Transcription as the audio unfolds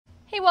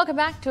Welcome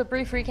back to a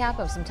brief recap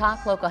of some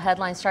top local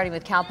headlines, starting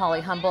with Poly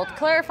Humboldt,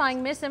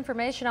 clarifying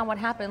misinformation on what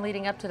happened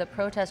leading up to the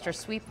protester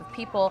sweep of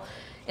people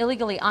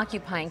illegally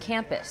occupying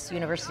campus.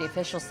 University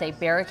officials say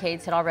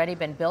barricades had already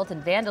been built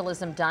and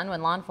vandalism done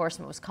when law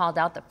enforcement was called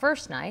out the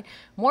first night.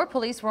 More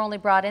police were only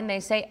brought in, they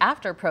say,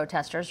 after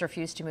protesters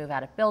refused to move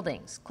out of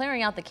buildings,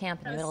 clearing out the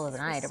camp in the middle of the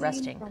night,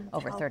 arresting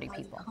over 30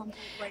 people.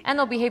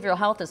 Enloe Behavioral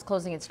Health is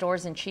closing its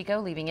doors in Chico,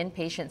 leaving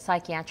inpatient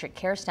psychiatric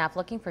care staff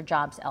looking for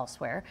jobs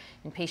elsewhere.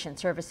 Inpatient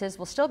services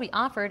will still be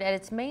offered at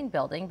its main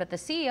building, but the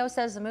CEO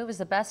says the move is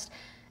the best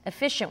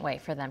efficient way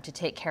for them to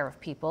take care of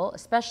people,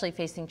 especially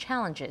facing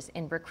challenges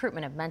in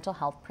recruitment of mental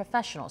health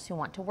professionals who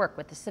want to work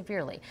with the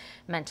severely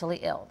mentally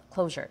ill.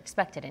 Closure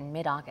expected in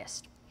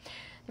mid-August.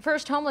 The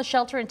first homeless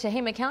shelter in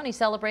Tehama County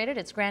celebrated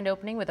its grand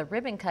opening with a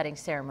ribbon-cutting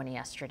ceremony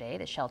yesterday.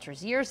 The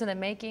shelter's years in the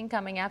making,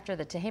 coming after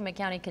the Tehama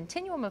County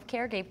Continuum of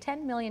Care gave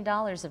 $10 million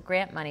of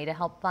grant money to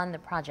help fund the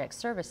project's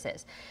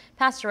services.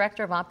 Past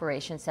Director of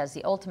Operations says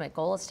the ultimate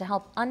goal is to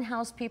help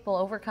unhoused people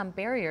overcome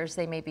barriers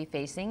they may be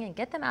facing and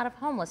get them out of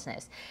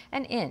homelessness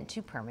and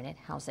into permanent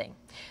housing.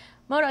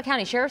 Modoc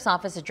County Sheriff's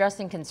Office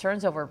addressing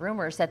concerns over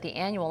rumors that the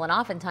annual and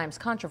oftentimes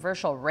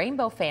controversial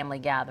Rainbow Family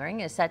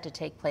Gathering is set to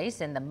take place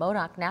in the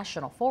Modoc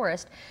National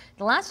Forest.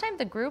 The last time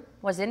the group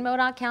was in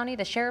Modoc County,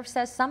 the sheriff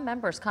says some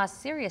members caused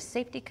serious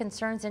safety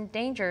concerns and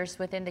dangers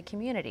within the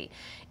community.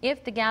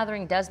 If the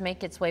gathering does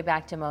make its way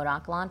back to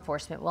Modoc, law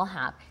enforcement will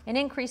have an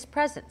increased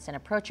presence and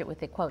approach it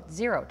with a, quote,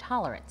 zero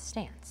tolerance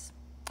stance.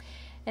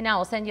 And now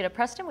we'll send you to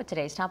Preston with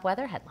today's top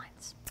weather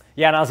headlines.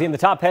 Yeah, Nazi, the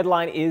top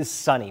headline is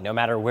sunny. No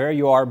matter where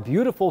you are,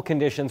 beautiful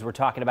conditions. We're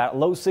talking about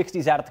low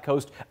 60s out at the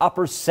coast,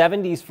 upper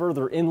 70s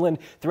further inland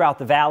throughout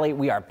the valley.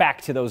 We are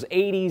back to those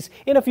 80s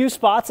in a few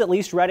spots, at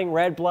least Redding,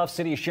 Red Bluff,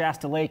 City of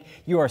Shasta Lake.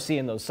 You are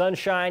seeing those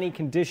sunshiny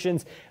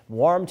conditions.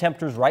 Warm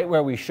temperatures right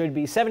where we should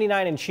be.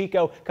 79 in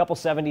Chico, couple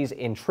 70s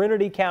in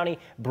Trinity County.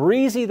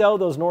 Breezy though,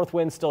 those north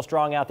winds still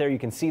strong out there. You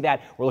can see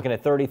that. We're looking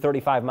at 30,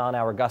 35 mile an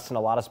hour gusts in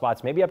a lot of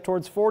spots, maybe up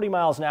towards 40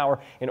 miles an hour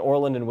in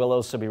Orland and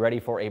Willows. So be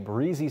ready for a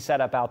breezy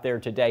setup out there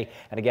today.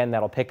 And again,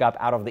 that'll pick up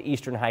out of the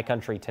eastern high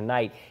country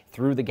tonight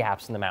through the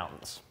gaps in the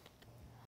mountains.